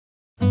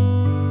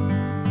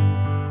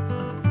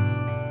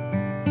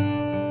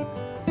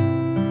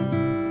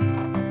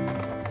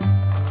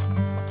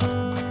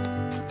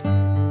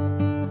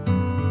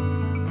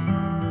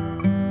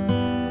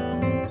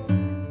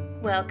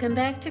Welcome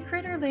back to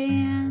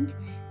Critterland!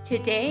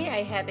 Today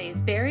I have a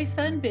very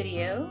fun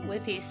video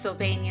with the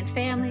Sylvanian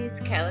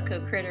Families,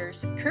 Calico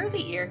Critters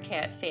curly ear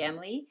cat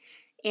family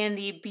and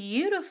the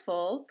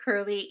beautiful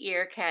curly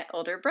ear cat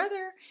older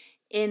brother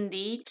in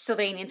the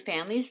Sylvanian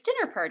Families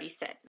dinner party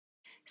set.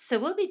 So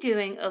we'll be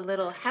doing a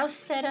little house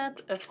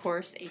setup, of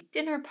course a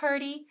dinner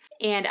party,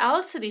 and I'll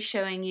also be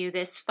showing you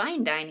this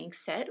fine dining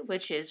set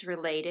which is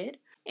related,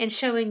 and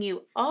showing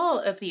you all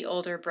of the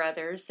older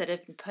brothers that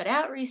have been put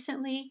out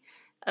recently,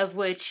 of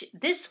which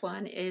this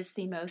one is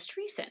the most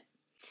recent.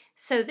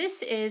 So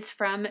this is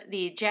from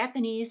the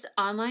Japanese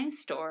online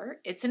store.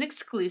 It's an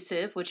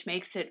exclusive, which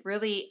makes it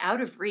really out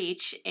of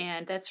reach,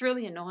 and that's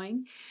really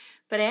annoying.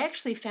 But I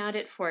actually found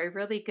it for a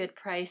really good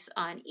price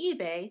on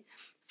eBay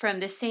from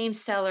the same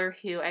seller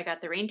who I got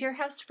the reindeer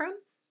house from.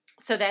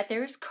 So that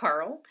there's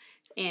Carl,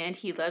 and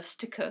he loves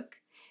to cook.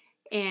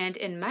 And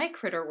in my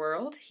critter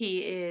world, he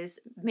is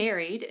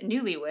married,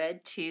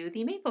 newlywed, to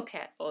the Maple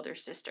Cat older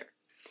sister.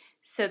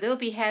 So they'll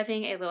be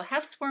having a little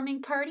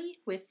housewarming party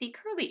with the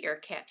curly ear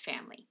cat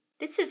family.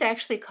 This is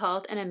actually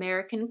called an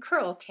American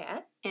curl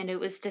cat, and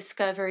it was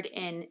discovered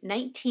in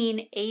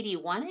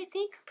 1981, I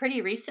think,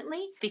 pretty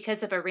recently,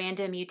 because of a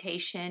random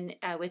mutation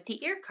with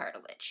the ear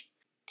cartilage.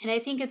 And I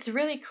think it's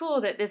really cool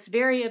that this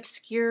very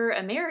obscure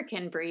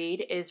American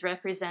breed is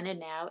represented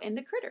now in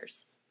the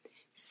critters.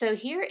 So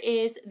here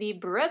is the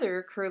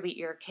brother curly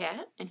ear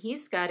cat, and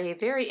he's got a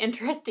very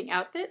interesting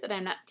outfit that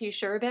I'm not too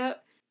sure about.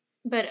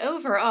 But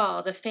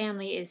overall, the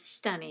family is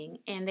stunning,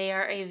 and they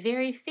are a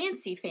very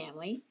fancy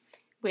family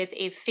with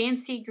a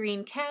fancy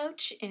green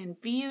couch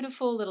and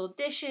beautiful little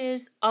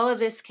dishes. All of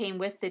this came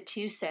with the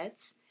two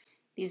sets,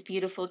 these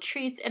beautiful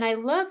treats, and I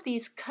love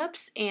these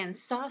cups and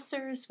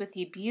saucers with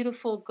the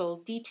beautiful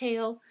gold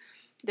detail.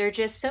 They're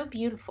just so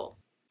beautiful.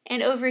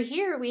 And over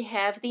here we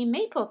have the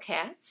Maple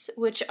Cats,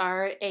 which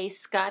are a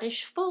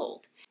Scottish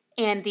fold.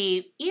 And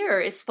the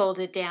ear is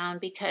folded down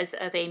because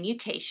of a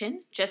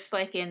mutation, just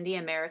like in the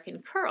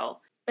American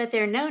curl. But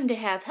they're known to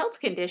have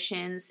health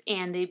conditions,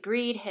 and the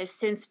breed has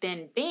since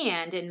been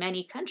banned in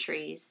many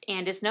countries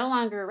and is no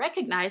longer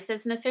recognized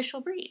as an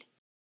official breed.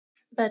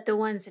 But the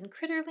ones in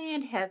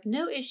Critterland have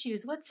no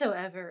issues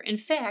whatsoever. In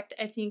fact,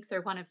 I think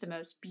they're one of the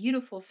most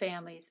beautiful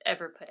families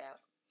ever put out.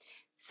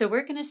 So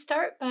we're going to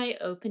start by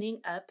opening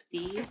up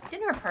the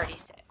dinner party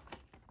set.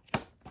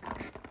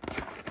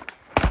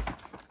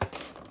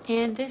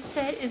 And this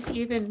set is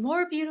even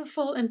more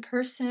beautiful in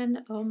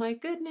person. Oh my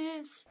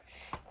goodness.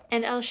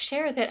 And I'll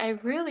share that I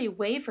really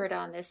wavered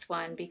on this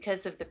one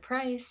because of the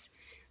price.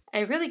 I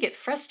really get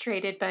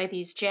frustrated by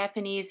these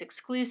Japanese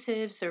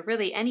exclusives, or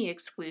really any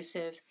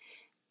exclusive,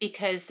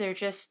 because they're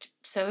just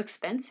so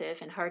expensive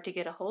and hard to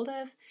get a hold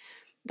of.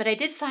 But I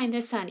did find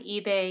this on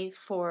eBay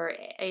for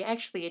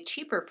actually a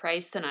cheaper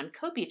price than on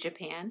Kobe,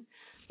 Japan,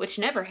 which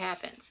never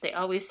happens. They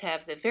always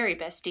have the very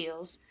best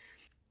deals.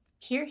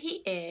 Here he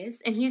is,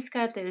 and he's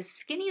got those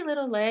skinny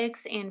little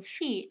legs and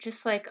feet,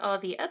 just like all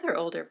the other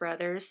older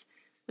brothers,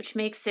 which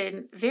makes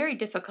him very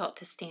difficult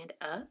to stand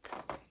up.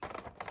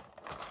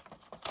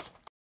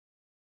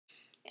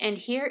 And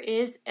here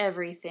is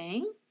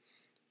everything.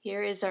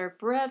 Here is our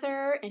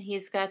brother, and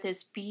he's got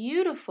this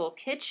beautiful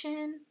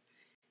kitchen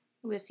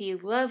with the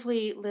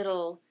lovely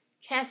little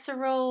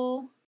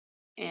casserole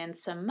and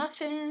some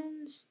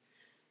muffins.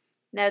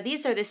 Now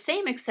these are the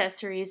same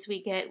accessories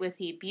we get with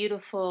the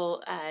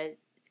beautiful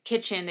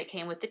kitchen that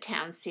came with the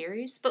Town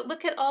series, but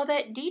look at all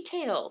that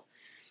detail.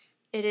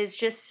 It is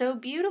just so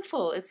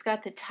beautiful. It's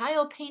got the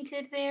tile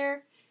painted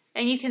there,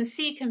 and you can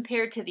see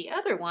compared to the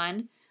other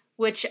one,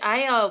 which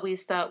I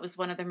always thought was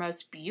one of the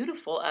most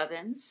beautiful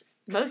ovens,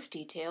 most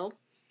detailed,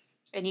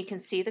 and you can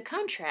see the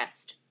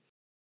contrast.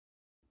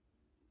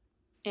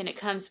 And it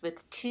comes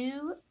with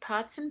two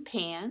pots and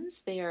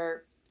pans. They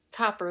are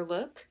copper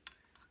look.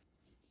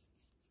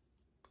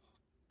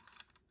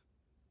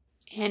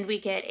 And we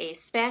get a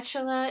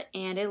spatula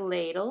and a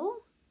ladle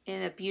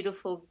in a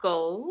beautiful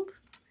gold.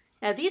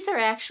 Now these are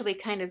actually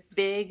kind of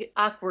big,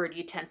 awkward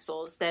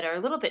utensils that are a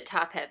little bit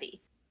top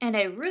heavy. And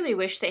I really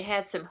wish they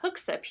had some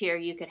hooks up here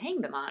you could hang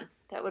them on.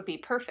 That would be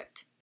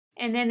perfect.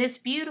 And then this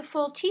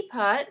beautiful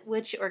teapot,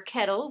 or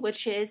kettle,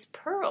 which is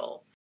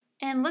pearl.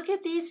 And look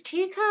at these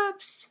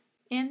teacups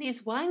and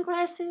these wine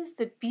glasses,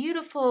 the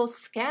beautiful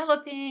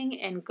scalloping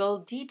and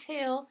gold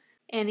detail.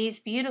 And these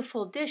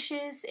beautiful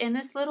dishes, and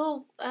this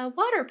little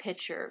water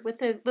pitcher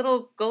with a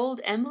little gold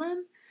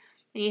emblem.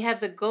 And you have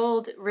the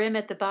gold rim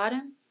at the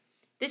bottom.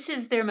 This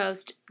is their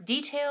most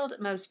detailed,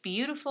 most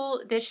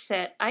beautiful dish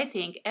set, I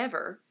think,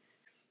 ever.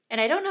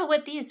 And I don't know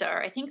what these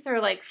are. I think they're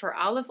like for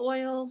olive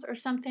oil or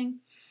something.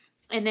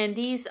 And then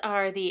these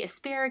are the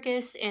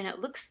asparagus, and it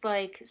looks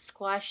like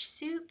squash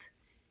soup,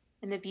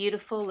 and the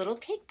beautiful little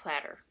cake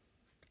platter.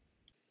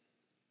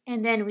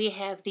 And then we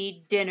have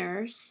the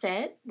dinner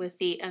set with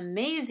the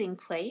amazing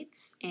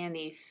plates and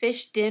the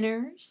fish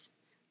dinners.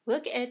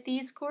 Look at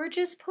these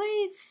gorgeous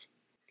plates.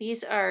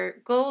 These are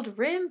gold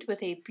rimmed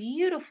with a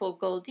beautiful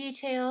gold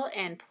detail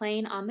and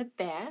plain on the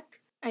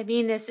back. I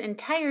mean, this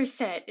entire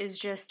set is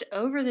just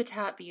over the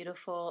top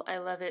beautiful. I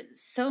love it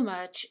so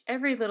much.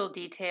 Every little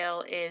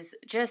detail is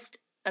just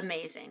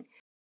amazing.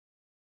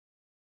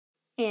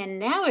 And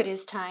now it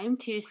is time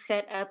to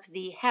set up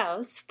the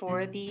house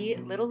for the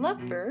little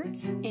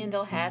lovebirds, and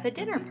they'll have a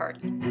dinner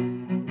party.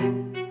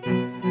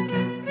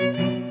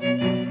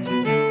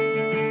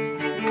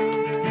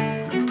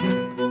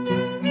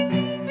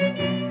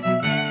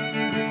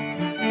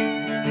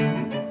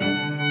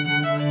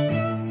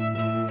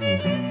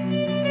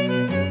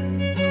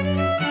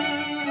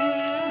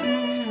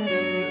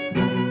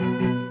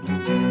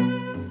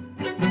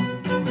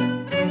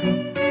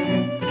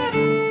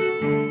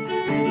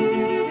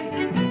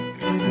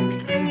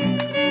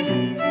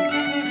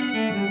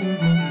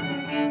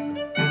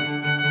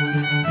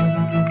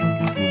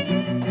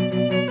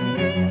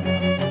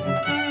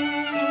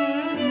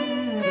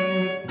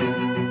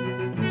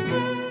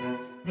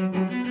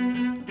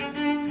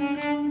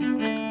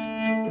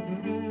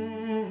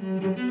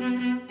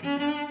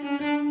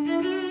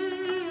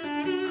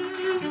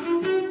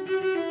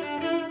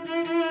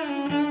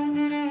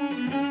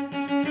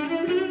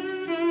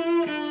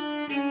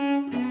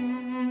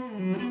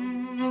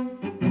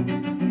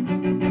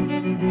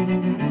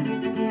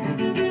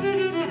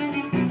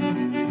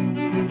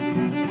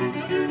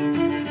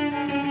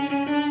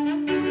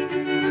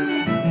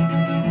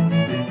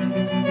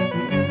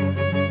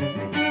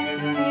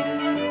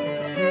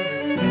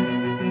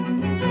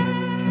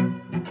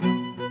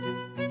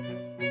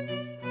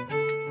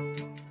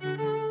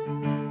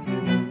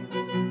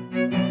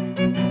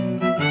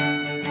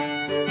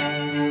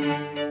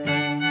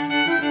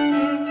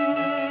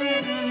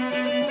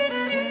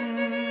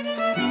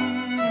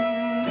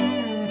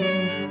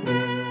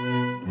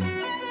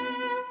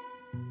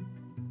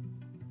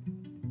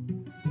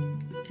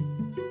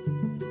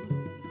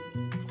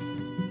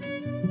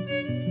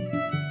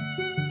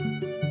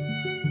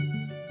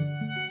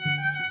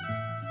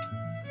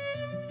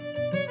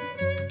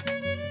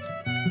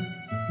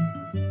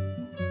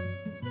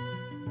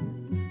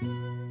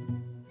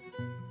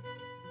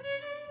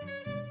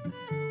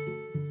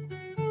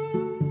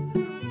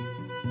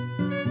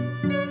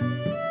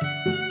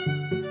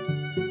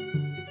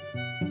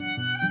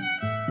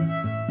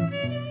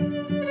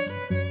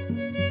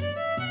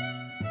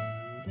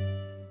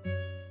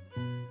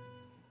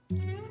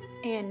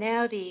 And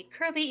now the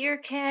curly ear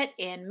cat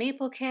and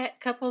maple cat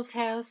couple's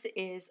house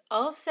is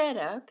all set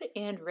up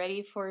and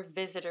ready for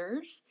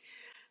visitors.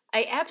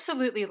 I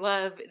absolutely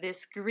love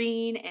this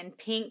green and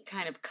pink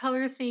kind of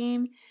color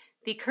theme.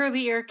 The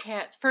curly ear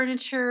cat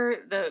furniture,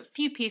 the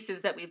few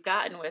pieces that we've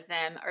gotten with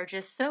them are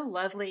just so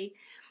lovely.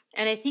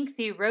 And I think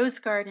the rose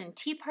garden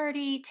tea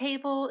party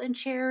table and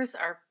chairs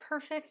are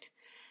perfect.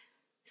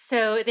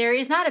 So there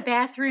is not a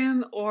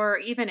bathroom or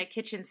even a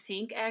kitchen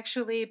sink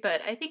actually,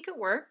 but I think it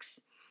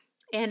works.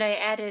 And I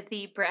added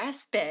the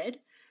brass bed,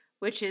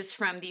 which is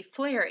from the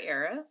Flair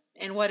era,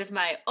 and one of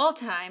my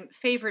all-time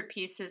favorite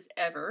pieces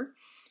ever.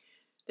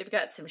 They've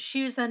got some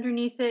shoes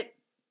underneath it.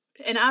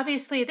 And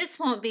obviously this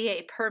won't be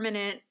a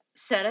permanent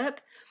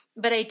setup,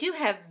 but I do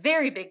have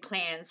very big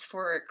plans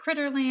for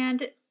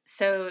Critterland,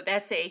 so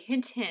that's a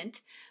hint hint.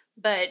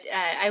 But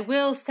I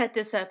will set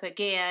this up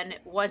again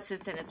once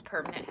it's in its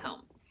permanent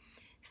home.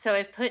 So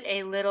I've put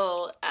a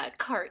little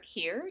cart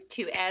here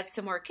to add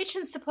some more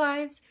kitchen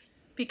supplies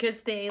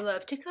because they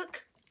love to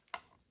cook.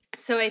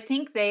 So I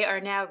think they are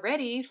now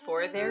ready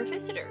for their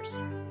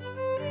visitors.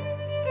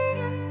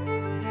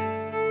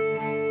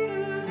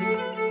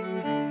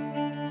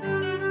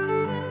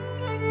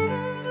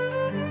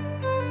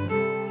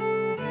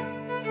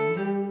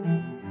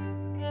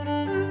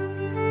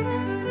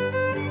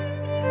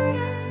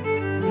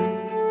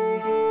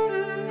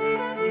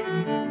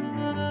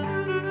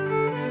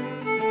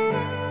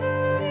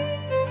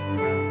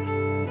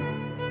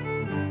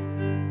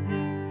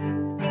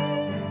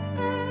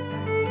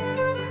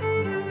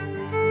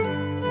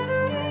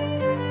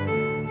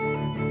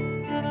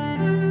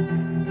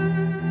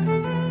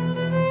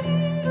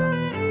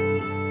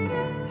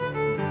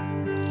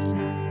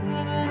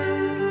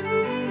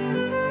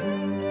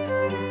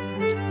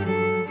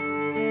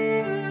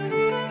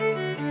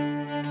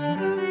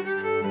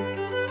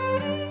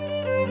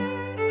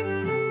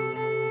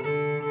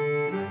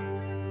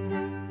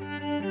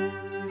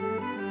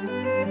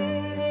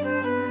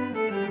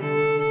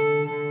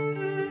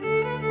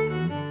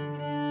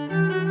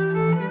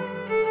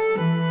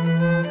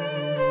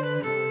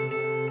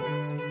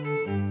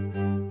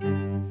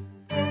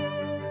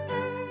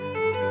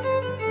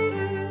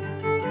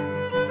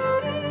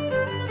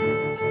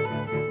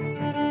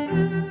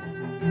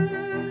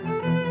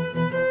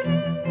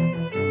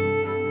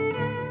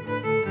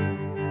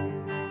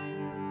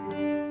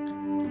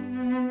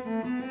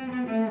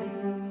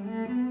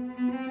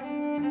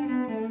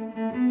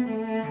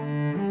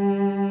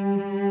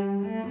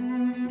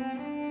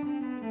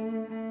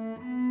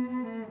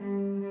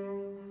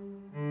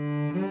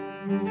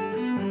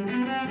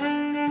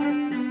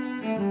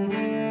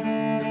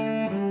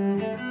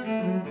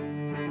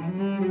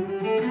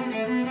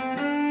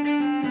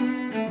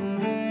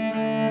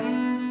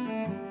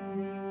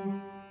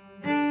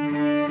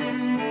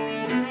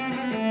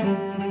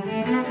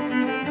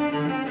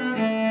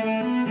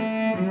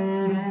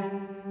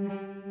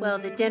 Well,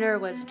 the dinner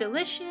was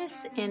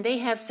delicious and they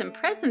have some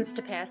presents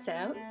to pass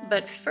out,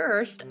 but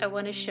first I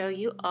want to show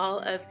you all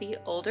of the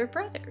older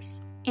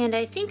brothers. And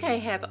I think I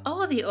have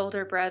all the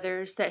older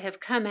brothers that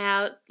have come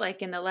out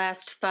like in the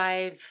last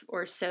 5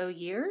 or so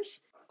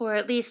years, or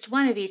at least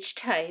one of each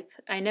type.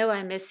 I know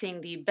I'm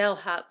missing the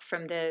bellhop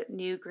from the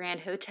new Grand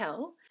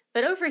Hotel,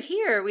 but over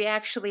here we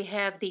actually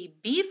have the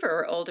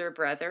beaver older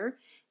brother,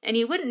 and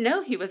you wouldn't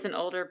know he was an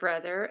older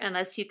brother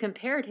unless you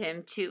compared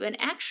him to an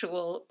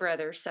actual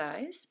brother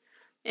size.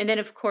 And then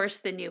of course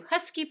the new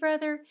husky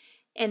brother,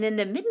 and then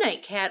the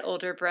midnight cat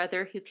older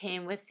brother who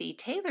came with the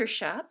tailor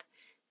shop,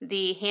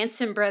 the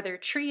handsome brother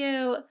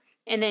trio,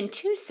 and then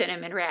 2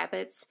 cinnamon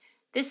rabbits.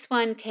 This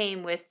one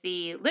came with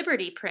the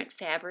Liberty print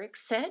fabric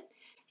set.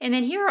 And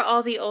then here are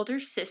all the older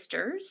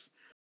sisters.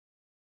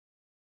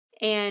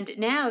 And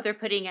now they're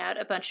putting out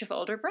a bunch of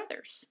older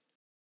brothers.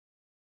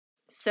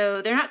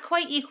 So they're not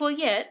quite equal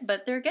yet,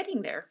 but they're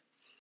getting there.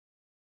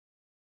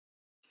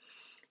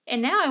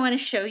 And now I want to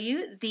show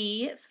you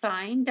the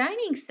fine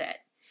dining set.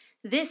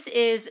 This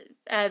is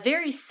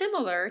very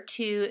similar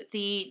to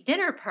the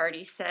dinner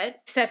party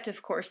set, except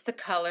of course the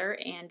color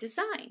and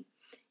design.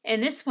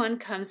 And this one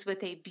comes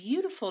with a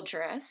beautiful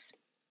dress.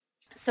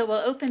 So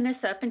we'll open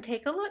this up and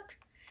take a look.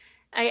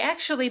 I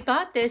actually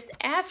bought this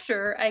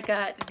after I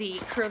got the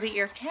curly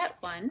ear cat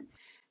one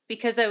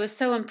because I was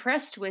so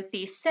impressed with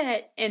the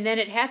set, and then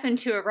it happened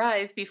to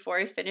arrive before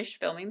I finished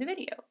filming the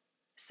video.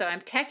 So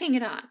I'm tacking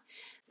it on.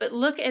 But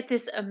look at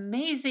this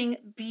amazing,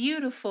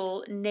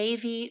 beautiful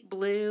navy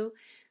blue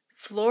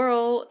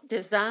floral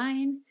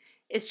design.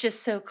 It's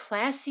just so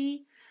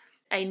classy.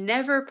 I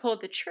never pulled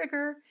the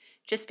trigger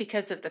just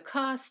because of the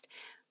cost,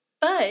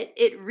 but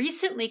it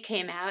recently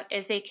came out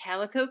as a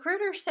Calico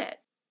Critter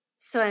set.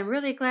 So I'm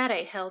really glad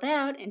I held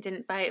out and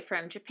didn't buy it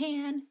from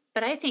Japan,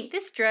 but I think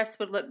this dress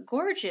would look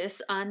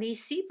gorgeous on the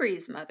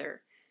Seabreeze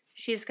mother.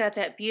 She's got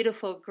that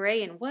beautiful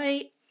gray and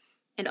white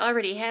and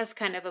already has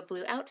kind of a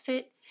blue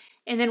outfit.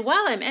 And then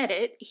while I'm at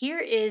it, here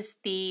is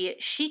the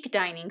chic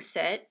dining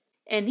set.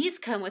 And these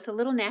come with a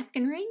little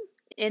napkin ring.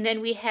 And then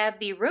we have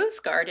the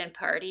Rose Garden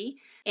Party.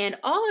 And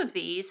all of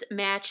these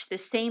match the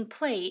same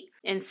plate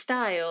and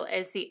style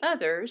as the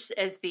others,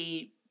 as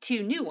the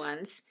 2 new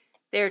ones.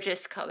 They're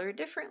just colored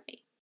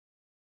differently.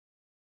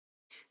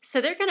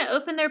 So they're going to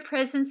open their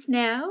presents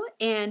now.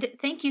 And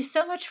thank you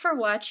so much for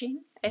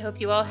watching. I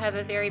hope you all have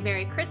a very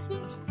Merry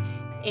Christmas.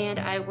 And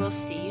I will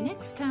see you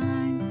next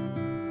time.